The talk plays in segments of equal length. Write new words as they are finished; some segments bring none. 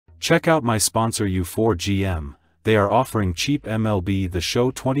Check out my sponsor U4GM, they are offering cheap MLB The Show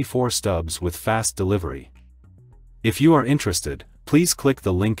 24 stubs with fast delivery. If you are interested, please click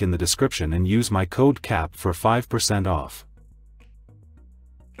the link in the description and use my code CAP for 5% off.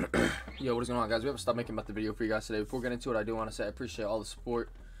 Yo, what is going on, guys? We have a Stub making method video for you guys today. Before we get into it, I do want to say I appreciate all the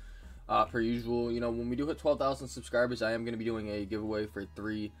support. Per usual, you know, when we do hit 12,000 subscribers, I am going to be doing a giveaway for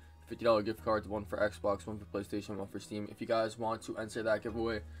 3 $50 gift cards, one for Xbox, one for PlayStation, one for Steam. If you guys want to enter that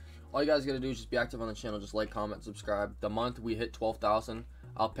giveaway, all you guys got to do is just be active on the channel, just like, comment, subscribe. The month we hit 12,000,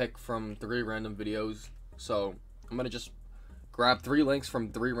 I'll pick from 3 random videos. So I'm going to just grab 3 links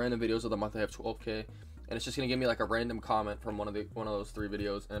from 3 random videos of the month I have 12K, and it's just going to give me like a random comment from one of those 3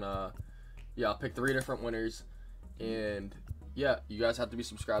 videos, and yeah, I'll pick 3 different winners. And yeah, you guys have to be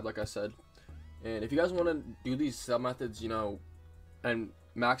subscribed, like I said. And if you guys want to do these sub methods, you know, and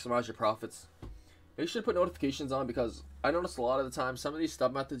maximize your profits, make sure to put notifications on, because I noticed a lot of the time some of these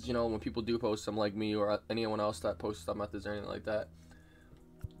stub methods, you know, when people do post them, like me or anyone else that posts stub methods or anything like that,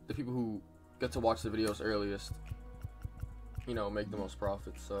 the people who get to watch the videos earliest, you know, make the most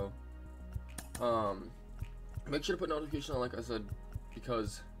profits. So make sure to put notifications on, like I said,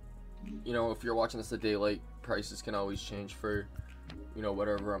 because, you know, if you're watching this a day late, prices can always change for, you know,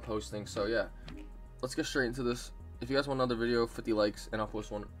 whatever I'm posting. So yeah, let's get straight into this. If you guys want another video, 50 likes, and I'll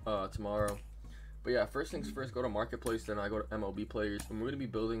post one tomorrow. But yeah, first things first, go to Marketplace, then I go to MLB Players, and we're going to be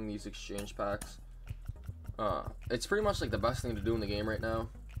building these exchange packs. It's pretty much like the best thing to do in the game right now,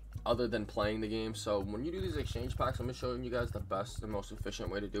 other than playing the game. So when you do these exchange packs, I'm going to show you guys the best and most efficient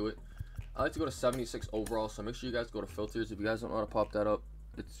way to do it. I like to go to 76 overall, so make sure you guys go to filters. If you guys don't know how to pop that up,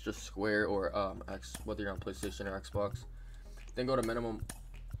 it's just square or X, whether you're on PlayStation or Xbox. Then go to minimum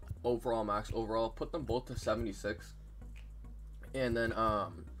overall, max overall, put them both to 76, and then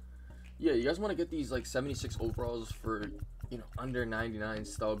yeah, you guys want to get these like 76 overalls for, you know, under 99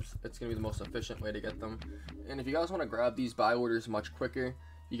 stubs. It's gonna be the most efficient way to get them. And if you guys want to grab these buy orders much quicker,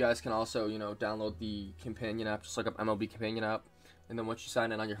 you guys can also, you know, download the companion app, just look up MLB companion app, and then once you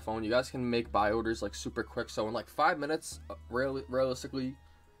sign in on your phone, you guys can make buy orders like super quick. So in like 5 minutes, realistically,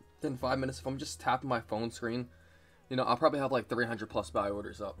 in 5 minutes, if I'm just tapping my phone screen, you know, I'll probably have like 300 plus buy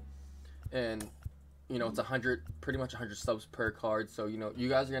orders up. And, you know, it's 100, pretty much 100 stubs per card. So, you know, you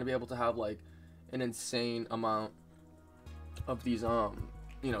guys are going to be able to have like an insane amount of these,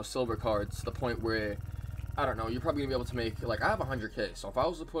 you know, silver cards, to the point where, I don't know, you're probably going to be able to make, like, I have 100K. So if I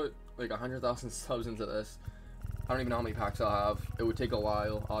was to put like 100,000 stubs into this, I don't even know how many packs I'll have. It would take a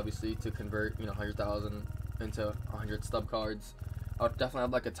while, obviously, to convert, you know, 100,000 into 100 stub cards. I would definitely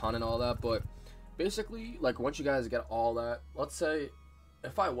have like a ton and all that, but basically, like, once you guys get all that, let's say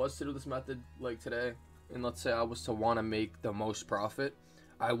if I was to do this method like today, and let's say I was to want to make the most profit,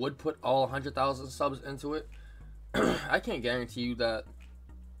 I would put all 100,000 subs into it. I can't guarantee you that,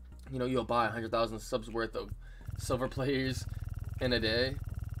 you know, you'll buy 100,000 subs worth of silver players in a day,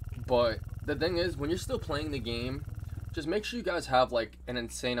 but the thing is, when you're still playing the game, just make sure you guys have like an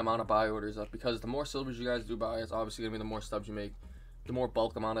insane amount of buy orders up, because the more silvers you guys do buy, it's obviously gonna be the more stubs you make. The more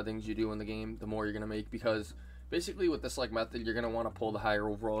bulk amount of things you do in the game, the more you're gonna make, because basically with this like method, you're gonna want to pull the higher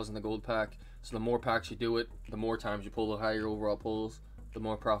overalls in the gold pack. So the more packs you do it, the more times you pull the higher overall pulls, the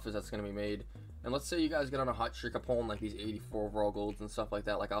more profits that's gonna be made. And let's say you guys get on a hot streak of pulling like these 84 overall golds and stuff like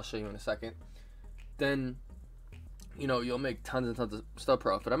that, like I'll show you in a second, then, you know, you'll make tons and tons of stub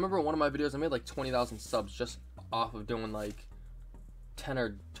profit. I remember one of my videos, I made like 20,000 subs just off of doing like 10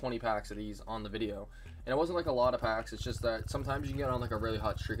 or 20 packs of these on the video. And it wasn't like a lot of packs, it's just that sometimes you can get on like a really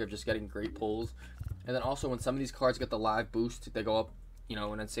hot streak of just getting great pulls. And then also when some of these cards get the live boost, they go up, you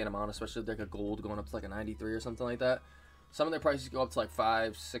know, an insane amount, especially if they're like a gold going up to like a 93 or something like that. Some of their prices go up to like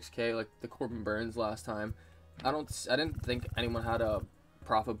 5, 6K, like the Corbin Burns last time. I didn't think anyone had a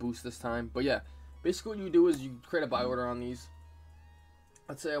profit boost this time. But yeah, basically what you do is you create a buy order on these.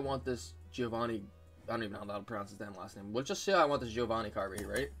 Let's say I want this Giovanni, I don't even know how to pronounce his damn last name. Let's just say I want this Giovanni card right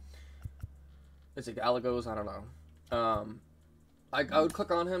here, right? It's like Galagos, I don't know. I would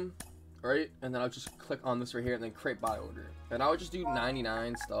click on him, right? And then I'll just click on this right here and then create buy order. And I would just do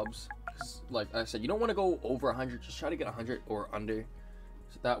 99 stubs. Like I said, you don't want to go over 100, just try to get 100 or under.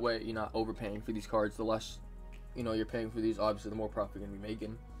 So that way you're not overpaying for these cards. The less, you know, you're paying for these, obviously the more profit you're going to be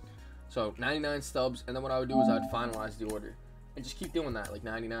making. So 99 stubs, and then what I would do is I would finalize the order. And just keep doing that, like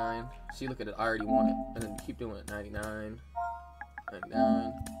 99. See, look at it, I already want it. And then keep doing it, 99,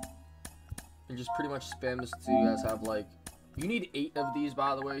 99. And just pretty much spam this until you guys have like, you need 8 of these,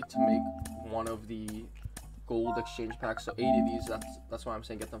 by the way, to make one of the gold exchange packs. So 8 of these, that's why I'm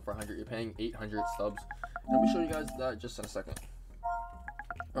saying get them for 100. You're paying 800 stubs. And let me show you guys that just in a second.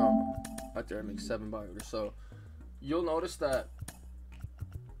 Right there I make 7 buy orders. So you'll notice that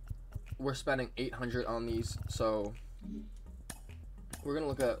we're spending 800 on these, so we're gonna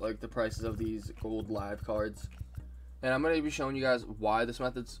look at like the prices of these gold live cards, and I'm gonna be showing you guys why this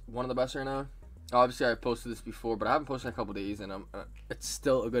method's one of the best right now. Obviously, I posted this before, but I haven't posted in a couple days, and it's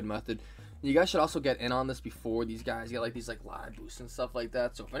still a good method. You guys should also get in on this before these guys get like these like live boosts and stuff like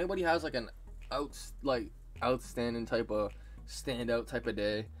that. So if anybody has like an outstanding type of standout type of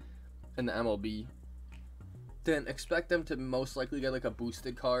day in the MLB, then expect them to most likely get like a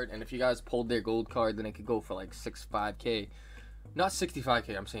boosted card. And if you guys pulled their gold card, then it could go for like 65K. Not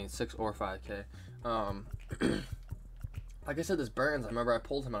 65K, I'm saying 6 or 5K. Like I said, this Burns, I remember I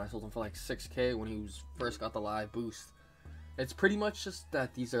pulled him and I sold him for like 6K when he first got the live boost. It's pretty much just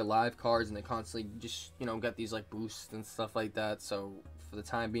that these are live cards and they constantly just, you know, get these like boosts and stuff like that. So for the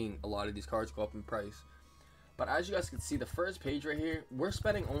time being, a lot of these cards go up in price. But as you guys can see, the first page right here, we're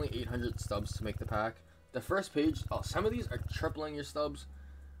spending only 800 stubs to make the pack. The first page, some of these are tripling your stubs.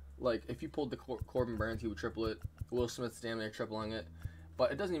 Like if you pulled the Corbin Burns, he would triple it. Will Smith's damn near tripling it.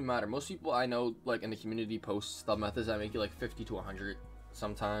 But it doesn't even matter. Most people I know, like in the community, post stub methods that make you like 50 to 100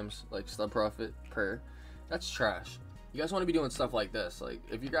 sometimes, like stub profit per. That's trash. You guys want to be doing stuff like this. Like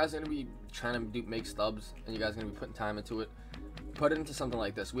if you guys are gonna be trying to make stubs and you guys are gonna be putting time into it, put it into something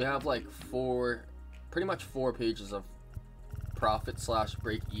like this. We have like pretty much 4 pages of profit /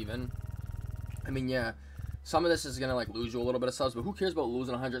 break even. I mean, yeah, some of this is gonna like lose you a little bit of subs, but who cares about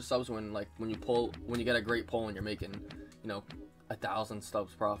losing 100 subs when you get a great pull and you're making, you know, 1,000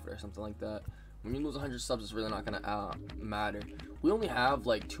 stubs profit or something like that. When you lose 100 subs, it's really not gonna matter. We only have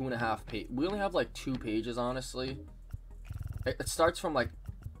like 2.5 pages. We only have like 2 pages, honestly. It starts from like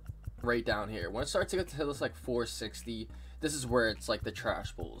right down here. When it starts to get to this like 460, this is where it's like the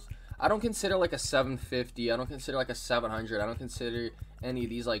trash pulls. I don't consider like a 750. I don't consider like a 700. I don't consider any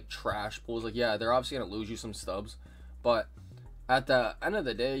of these like trash pulls. Like, yeah, they're obviously gonna lose you some stubs, but at the end of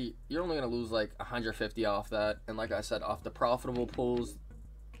the day, you're only gonna lose like 150 off that. And like I said, off the profitable pulls,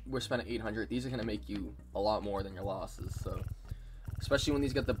 we're spending 800. These are gonna make you a lot more than your losses. So, especially when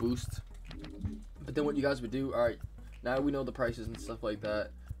these get the boost. But then what you guys would do? All right, now we know the prices and stuff like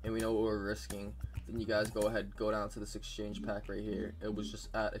that, and we know what we're risking. Then you guys go down to this exchange pack right here. It was just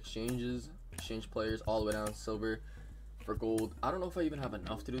at exchanges, exchange players, all the way down to silver for gold. I don't know if I even have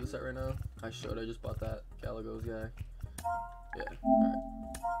enough to do this at right now. I just bought that Galagos guy. Yeah, alright.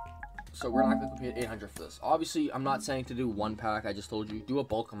 So we're not going to pay 800 for this. Obviously, I'm not saying to do one pack. I just told you, do a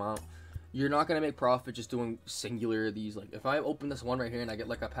bulk amount. You're not going to make profit just doing singular of these. Like, if I open this one right here and I get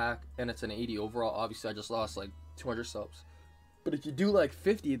like a pack and it's an 80 overall, obviously I just lost like 200 subs. But if you do like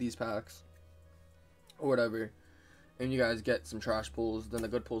 50 of these packs or whatever, and you guys get some trash pulls, then the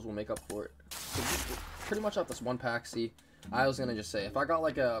good pulls will make up for it. So pretty much off this one pack, see, I was going to just say, if I got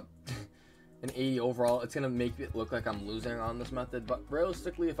like an 80 overall, it's going to make it look like I'm losing on this method. But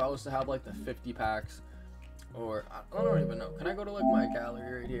realistically, if I was to have like the 50 packs, or I don't even know, can I go to like my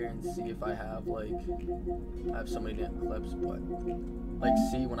gallery right here and see if I have like, I have so many damn clips, but like,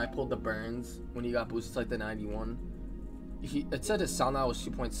 see, when I pulled the Burns, when he got boosted to like the 91, it said his sell now was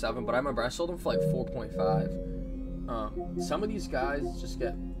 2.7, but I remember I sold him for like 4.5. Some of these guys just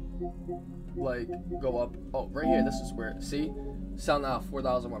get like go up. Oh, right here, this is where, see, sell now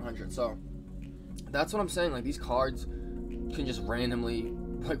 4,100. So that's what I'm saying. Like, these cards can just randomly,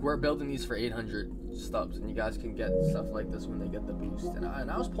 like, we're building these for 800 stubs, and you guys can get stuff like this when they get the boost. And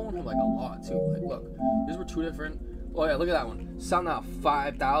I was pulling him like a lot too. Like, look, these were 2 different. Oh yeah, look at that one. Sell now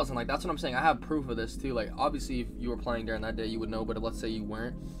 5,000. Like, that's what I'm saying. I have proof of this too. Like, obviously, if you were playing during that day, you would know. But let's say you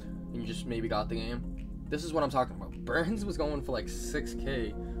weren't, and you just maybe got the game. This is what I'm talking about. Burns was going for like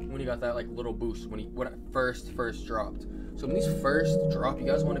 6K when he got that like little boost when it first dropped. So when these first drop, you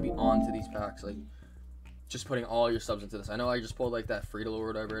guys want to be on to these packs, like just putting all your subs into this. I know I just pulled like that Friedel or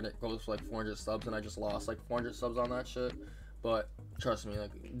whatever, and it goes for like 400 subs, and I just lost like 400 subs on that shit. But trust me,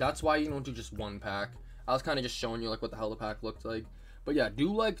 like, that's why you don't do just one pack. I was kind of just showing you like what the hell the pack looked like. But yeah,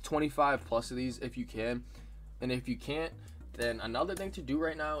 do like 25 plus of these if you can, and if you can't, then another thing to do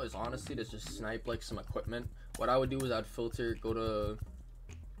right now is honestly to just snipe like some equipment. What I would do is I'd filter, go to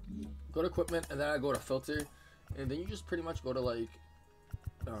equipment, and then I go to filter, and then you just pretty much go to like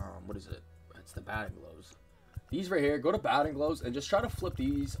what is it? It's the batting gloves. These right here, go to batting gloves and just try to flip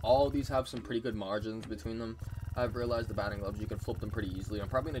these. All of these have some pretty good margins between them. I've realized the batting gloves, you can flip them pretty easily. I'm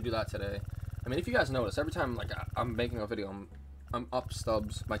probably gonna do that today. I mean, if you guys notice, every time like I'm making a video, I'm up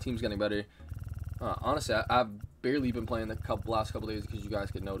stubs. My team's getting better. Honestly, I've barely been playing the last couple days because you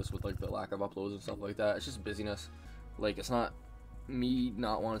guys could notice with like the lack of uploads and stuff like that. It's just busyness. Like, it's not me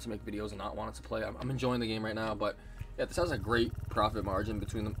not wanting to make videos and not wanting to play. I'm enjoying the game right now, but yeah, this has a great profit margin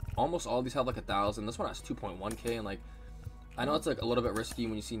between them. Almost all these have like 1,000. This one has 2.1K, and like I know it's like a little bit risky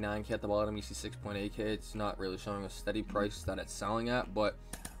when you see 9K at the bottom, you see 6.8K. It's not really showing a steady price that it's selling at, but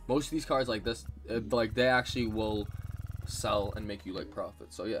most of these cards like this, like they actually will sell and make you like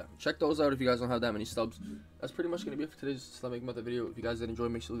profit. So yeah, check those out if you guys don't have that many stubs. That's pretty much gonna be it for today's Stub Making Method video. If you guys did enjoy,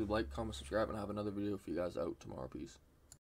 make sure to leave a like, comment, subscribe, and I have another video for you guys out tomorrow. Peace.